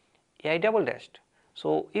AI double dashed.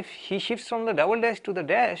 So if he shifts from the double dash to the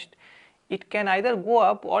dashed, it can either go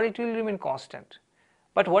up or it will remain constant.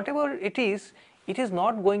 But whatever it is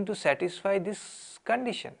not going to satisfy this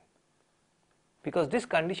condition, because this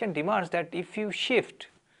condition demands that if you shift,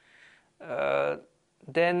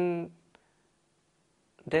 then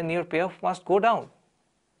your payoff must go down.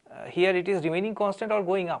 Here it is remaining constant or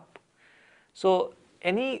going up. So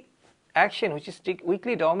any action which is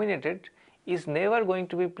weakly dominated is never going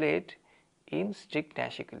to be played in strict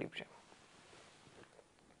Nash equilibrium.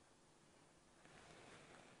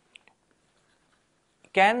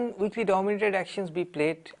 Can weakly dominated actions be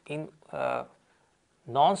played in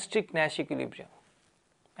non-strict Nash equilibrium?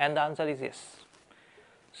 And the answer is yes.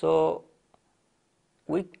 So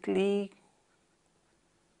weakly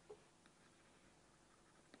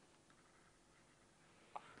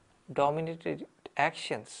dominated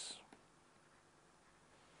actions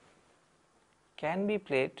can be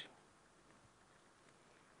played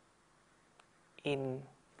in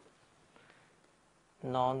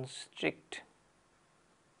non-strict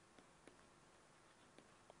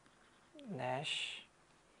Nash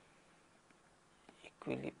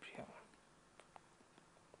equilibrium.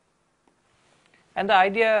 And the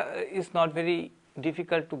idea is not very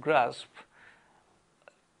difficult to grasp.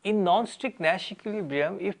 In non-strict Nash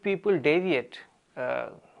equilibrium, if people deviate,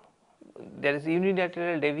 there is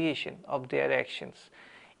unilateral deviation of their actions,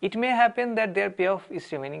 it may happen that their payoff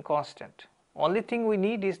is remaining constant. Only thing we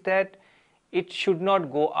need is that it should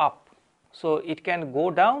not go up. So it can go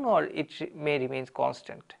down or it may remain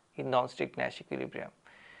constant in non-strict Nash equilibrium.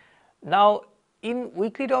 Now in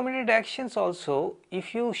weakly dominated actions also,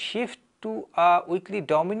 if you shift to a weakly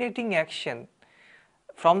dominating action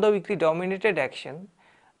from the weakly dominated action,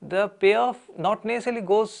 the payoff not necessarily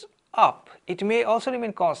goes up, it may also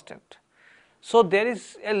remain constant. So there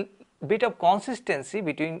is a bit of consistency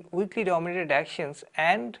between weakly dominated actions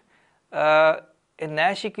and a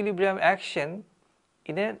Nash equilibrium action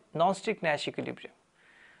in a non-strict Nash equilibrium.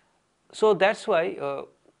 So that is why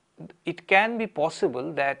it can be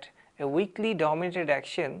possible that a weakly dominated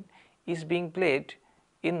action is being played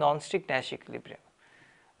in non-strict Nash equilibrium.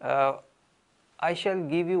 I shall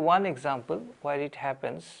give you one example where it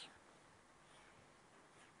happens.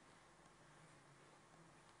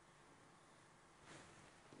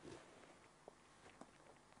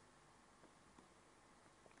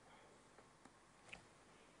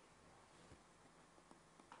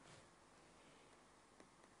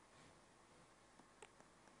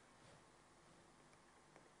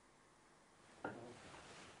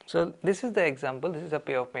 So this is the example, this is a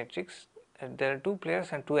payoff matrix. There are two players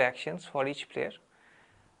and two actions for each player.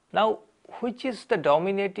 Now which is the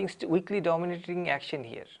dominating, weakly dominating action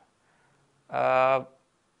here?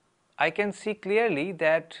 I can see clearly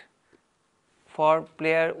that for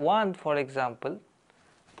player 1, for example,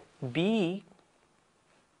 B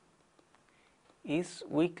is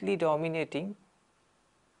weakly dominating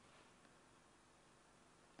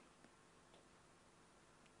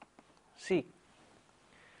C,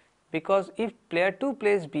 because if player 2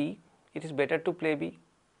 plays B, it is better to play B.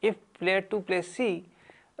 If player 2 plays C,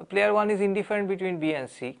 player 1 is indifferent between B and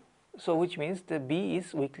C, so which means the B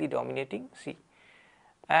is weakly dominating C.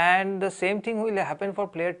 And the same thing will happen for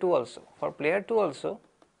player 2 also. For player 2 also,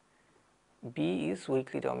 B is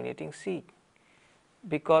weakly dominating C,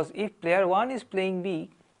 because if player 1 is playing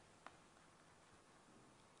B,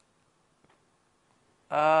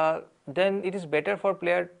 then it is better for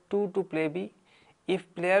player 2 to play B.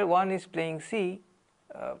 If player 1 is playing C,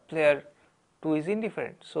 player 2 is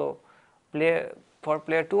indifferent. So for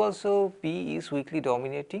player 2 also, B is weakly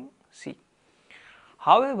dominating C.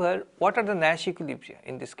 However, what are the Nash equilibria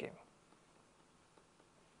in this game?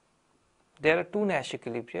 There are two Nash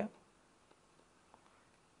equilibria,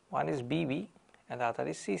 one is BB and the other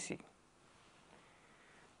is CC.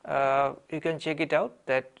 You can check it out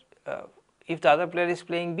that if the other player is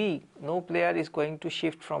playing B, no player is going to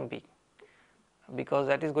shift from B, because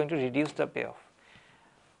that is going to reduce the payoff.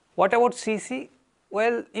 What about CC?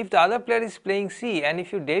 Well, if the other player is playing C and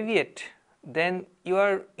if you deviate, then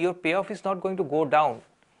your payoff is not going to go down,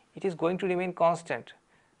 it is going to remain constant,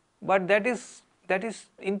 but that is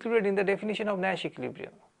included in the definition of Nash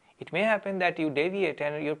equilibrium. It may happen that you deviate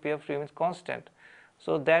and your payoff remains constant,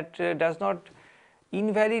 so that does not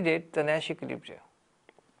invalidate the Nash equilibrium.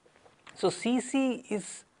 So CC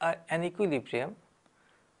is an equilibrium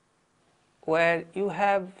where you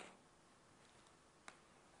have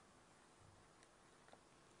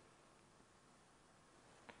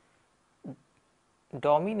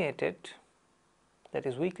dominated, that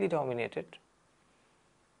is weakly dominated,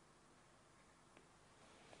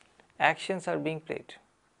 actions are being played.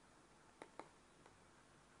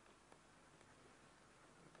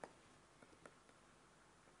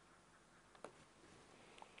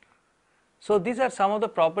 So these are some of the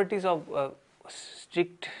properties of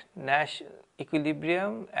strict Nash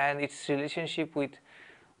equilibrium and its relationship with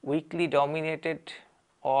weakly dominated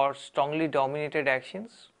or strongly dominated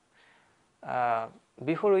actions.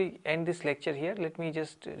 Before we end this lecture here, let me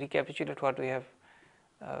just recapitulate what we have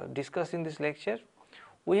discussed in this lecture.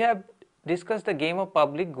 We have discussed the game of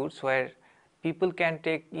public goods, where people can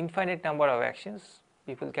take infinite number of actions.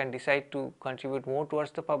 People can decide to contribute more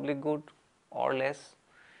towards the public good or less,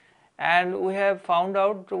 and we have found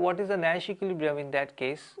out what is the Nash equilibrium in that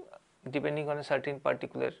case, depending on a certain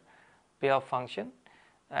particular payoff function.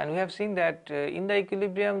 And we have seen that in the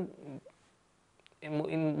equilibrium,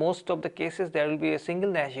 in most of the cases there will be a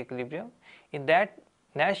single Nash equilibrium. In that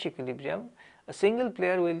Nash equilibrium, a single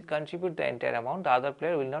player will contribute the entire amount, the other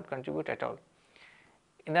player will not contribute at all.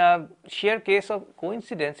 In a sheer case of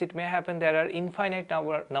coincidence, it may happen there are infinite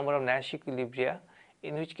number of Nash equilibria,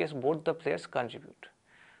 in which case both the players contribute.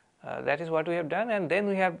 That is what we have done, and then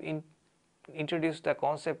we have introduced the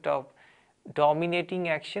concept of dominating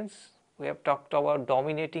actions. We have talked about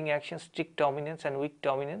dominating actions, strict dominance and weak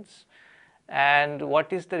dominance, and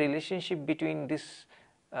what is the relationship between this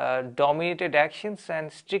dominated actions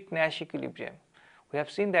and strict Nash equilibrium. We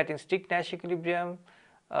have seen that in strict Nash equilibrium,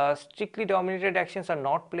 strictly dominated actions are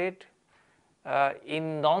not played.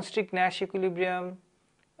 In non-strict Nash equilibrium,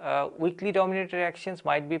 weakly dominated actions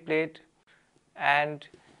might be played. and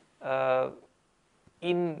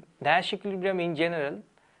in Nash equilibrium in general,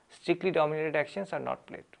 strictly dominated actions are not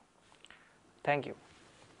played. Thank you.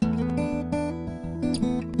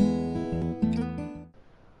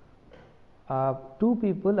 Two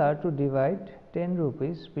people are to divide 10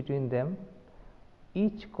 rupees between them.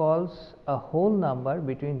 Each calls a whole number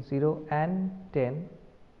between 0 and 10.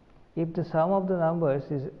 If the sum of the numbers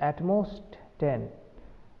is at most 10,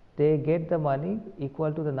 they get the money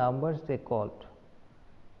equal to the numbers they called.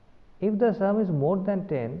 If the sum is more than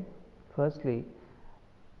 10, firstly,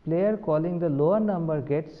 player calling the lower number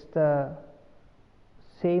gets the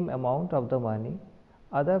same amount of the money,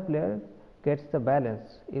 other player gets the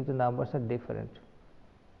balance if the numbers are different.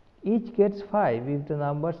 Each gets 5 if the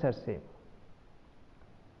numbers are same.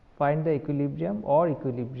 Find the equilibrium or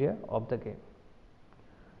equilibria of the game.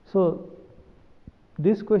 So,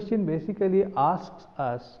 this question basically asks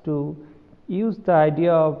us to use the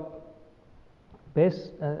idea of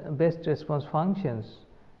best response functions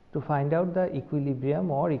to find out the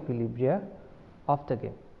equilibrium or equilibria of the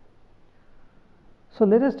game. So,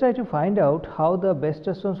 let us try to find out how the best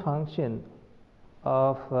response function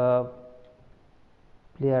of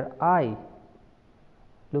player I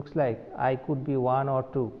looks like. I could be 1 or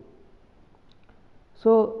 2.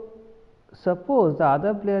 So, suppose the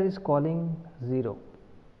other player is calling 0.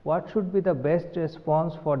 What should be the best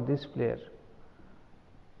response for this player?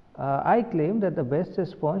 I claim that the best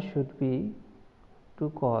response should be to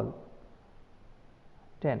call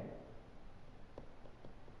 10.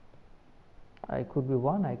 I could be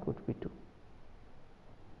 1, I could be 2.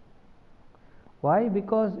 Why?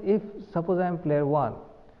 Because if suppose I am player 1,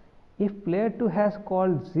 if player 2 has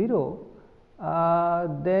called 0,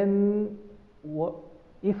 then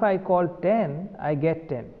if I call 10, I get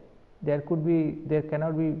 10. There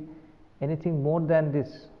cannot be anything more than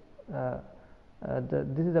this.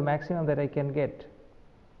 This is the maximum that I can get.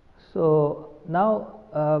 So, now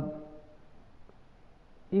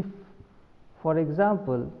if for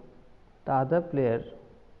example the other player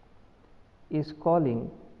is calling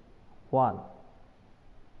 1,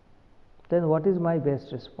 then what is my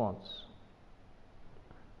best response?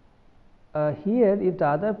 Here if the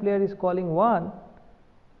other player is calling 1,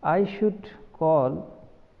 I should call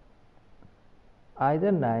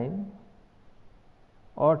either 9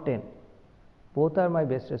 or 10. Both are my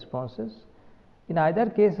best responses. In either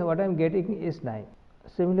case, what I am getting is 9.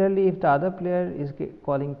 Similarly, if the other player is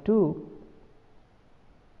calling 2,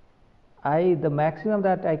 the maximum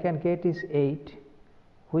that I can get is 8,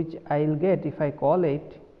 which I will get if I call 8.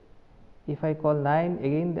 If I call 9,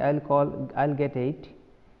 again I will get 8.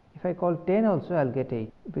 If I call 10 also, I will get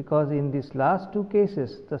 8, because in these last two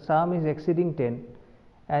cases the sum is exceeding 10,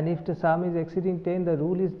 and if the sum is exceeding 10, the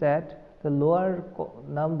rule is that the lower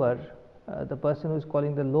number, the person who is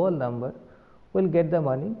calling the lower number will get the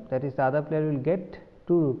money, that is the other player will get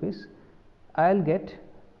 2 rupees, I will get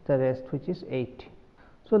the rest, which is 8.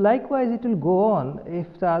 So, likewise it will go on.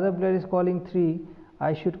 If the other player is calling 3,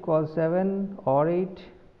 I should call 7 or 8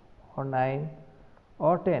 or 9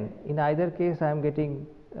 or 10. In either case I am getting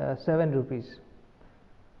 7 rupees.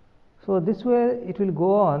 So, this way it will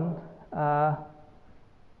go on.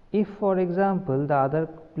 If for example the other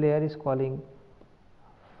player is calling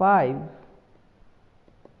 5,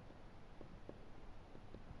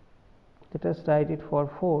 let us write it for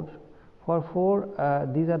 4. For 4,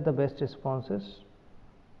 these are the best responses.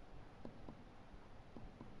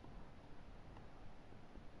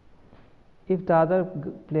 If the other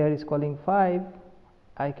player is calling 5,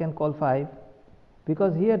 I can call 5,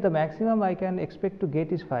 because here the maximum I can expect to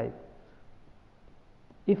get is 5.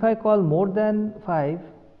 If I call more than 5,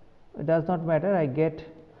 it does not matter, I get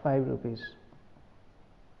 5 rupees.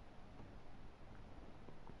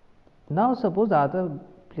 Now, suppose the other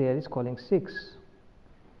player is calling 6.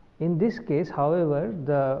 In this case, however,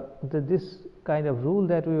 this kind of rule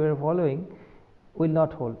that we were following will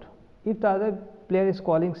not hold. If the other player is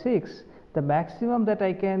calling 6, the maximum that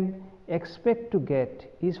I can expect to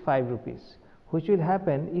get is 5 rupees, which will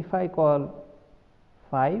happen if I call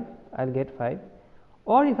 5, I will get 5,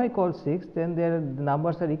 or if I call 6, then the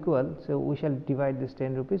numbers are equal. So, we shall divide this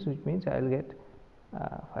 10 rupees, which means I will get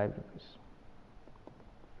 5 rupees.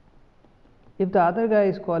 If the other guy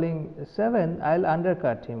is calling 7, I will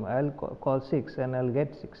undercut him, I will call 6 and I will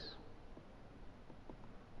get 6.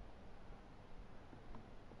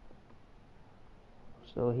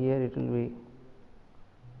 So, here it will be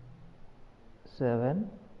 7,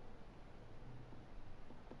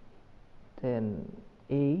 then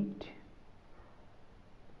 8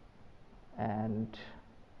 and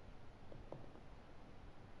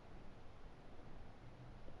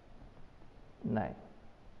 9.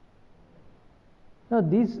 Now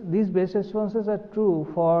these best responses are true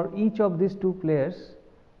for each of these two players.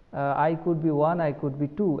 I could be 1, I could be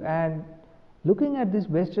 2, and looking at these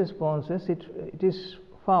best responses, it is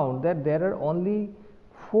found that there are only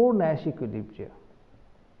 4 Nash equilibria.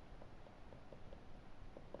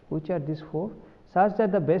 Which are these 4? Such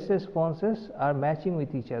that the best responses are matching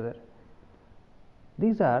with each other.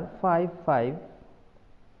 These are 5, 5.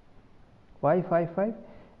 Why 5, 5?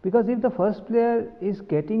 Because if the first player is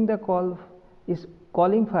getting the call, is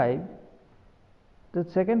calling 5, the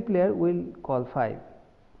second player will call 5,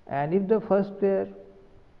 and if the first player,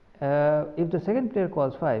 if the second player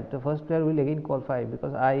calls 5, the first player will again call 5,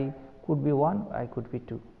 because I could be 1, I could be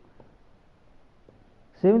 2.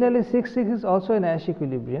 Similarly, 6, 6 is also a Nash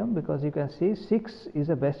equilibrium, because you can see 6 is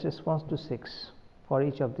the best response to 6 for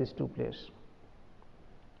each of these two players.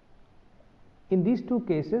 In these two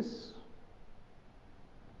cases,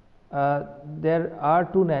 there are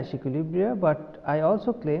 2 Nash equilibria, but I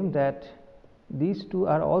also claim that these two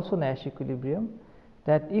are also Nash equilibrium,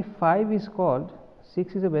 that if 5 is called,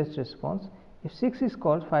 6 is the best response. If 6 is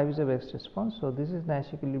called, 5 is the best response. So, this is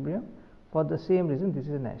Nash equilibrium. For the same reason, this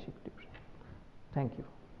is a Nash equilibrium. Thank you.